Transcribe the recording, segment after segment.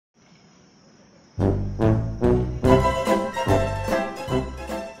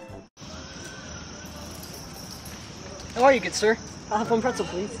How are you, good sir? I'll have one pretzel,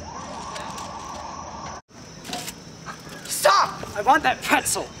 please. Stop! I want that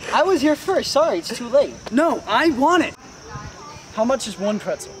pretzel. I was here first. Sorry, it's too late. No, I want it. How much is one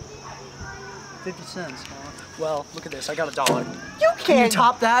pretzel? 50 cents. Well, look at this. I got $1. You can't. Can you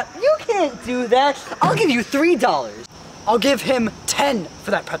top that? You can't do that. I'll give you $3. I'll give him 10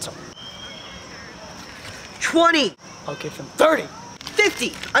 for that pretzel. 20. I'll give him 30.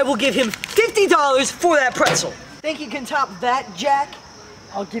 50. I will give him $50 for that pretzel. Think you can top that, Jack?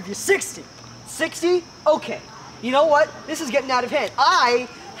 I'll give you 60. 60? Okay. You know what? This is getting out of hand. I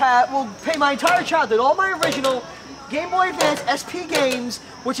will pay my entire childhood, all my original Game Boy Advance SP games,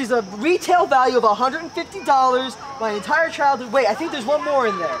 which is a retail value of $150, my entire childhood. Wait, I think there's one more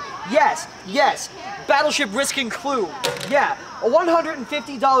in there. Yes, yes. Battleship Risk and Clue. Yeah, a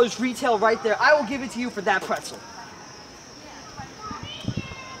 $150 retail right there. I will give it to you for that pretzel.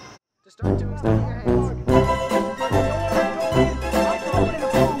 Just start doing stuff with your hands.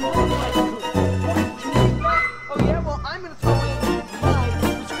 Oh yeah, well I'm gonna throw in my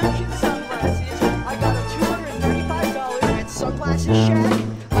prescription sunglasses. I got a $235 at Sunglasses Shack.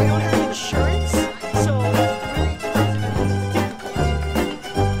 I don't have insurance, so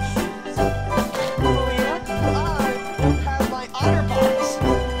really oh yeah, I have my honor box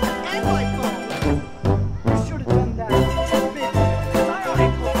and my phone. You should have done that. It's a bit, 'cause I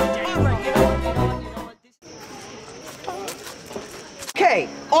already put my day. Alright, you know what? Okay,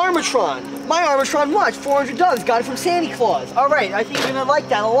 Armatron. My Armatron watch, $400. Got it from Santa Claus. Alright, I think you're gonna like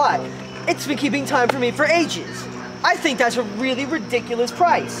that a lot. It's been keeping time for me for ages. I think that's a really ridiculous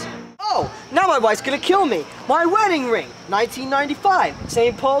price. Oh, now my wife's gonna kill me. My wedding ring, 1995.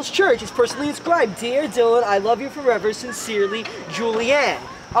 St. Paul's Church is personally inscribed, Dear Dylan, I love you forever, sincerely, Julianne.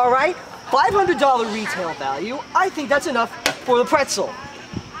 Alright, $500 retail value. I think that's enough for the pretzel.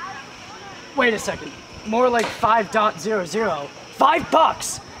 Wait a second. More like 5.00.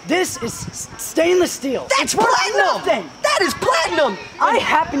 $5. This is stainless steel. That's It's worth platinum! nothing. That is platinum! I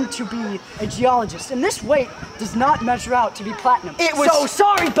happen to be a geologist, and this weight does not measure out to be platinum. It was so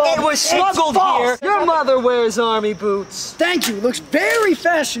sorry, Bob. It was smuggled here. Your mother wears army boots. Thank you. Looks very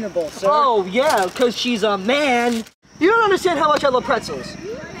fashionable, sir. Oh yeah, because she's a man. You don't understand how much I love pretzels.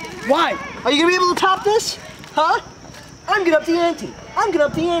 Why? Are you gonna be able to top this? Huh? I'm gonna up the ante. I'm gonna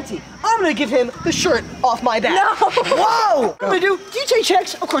up the ante. I'm gonna give him the shirt off my back. No! Whoa! What am I gonna do? Do you take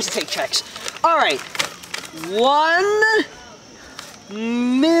checks? Of course I take checks. All right. $1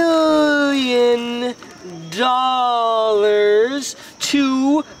 million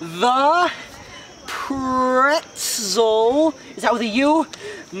to the pretzel. Is that with a U?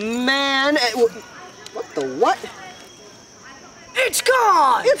 Man, what the what? It's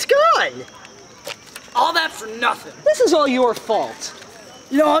gone! It's gone. All that for nothing. This is all your fault.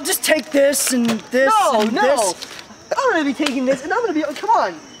 You know, I'll just take this and this No, and no. this. I'm gonna be taking this and I'm gonna be, come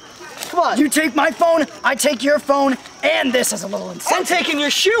on. Come on. You take my phone, I take your phone, and this as a little incentive. I'm taking your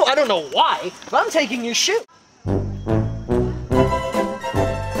shoe. I don't know why, but I'm taking your shoe.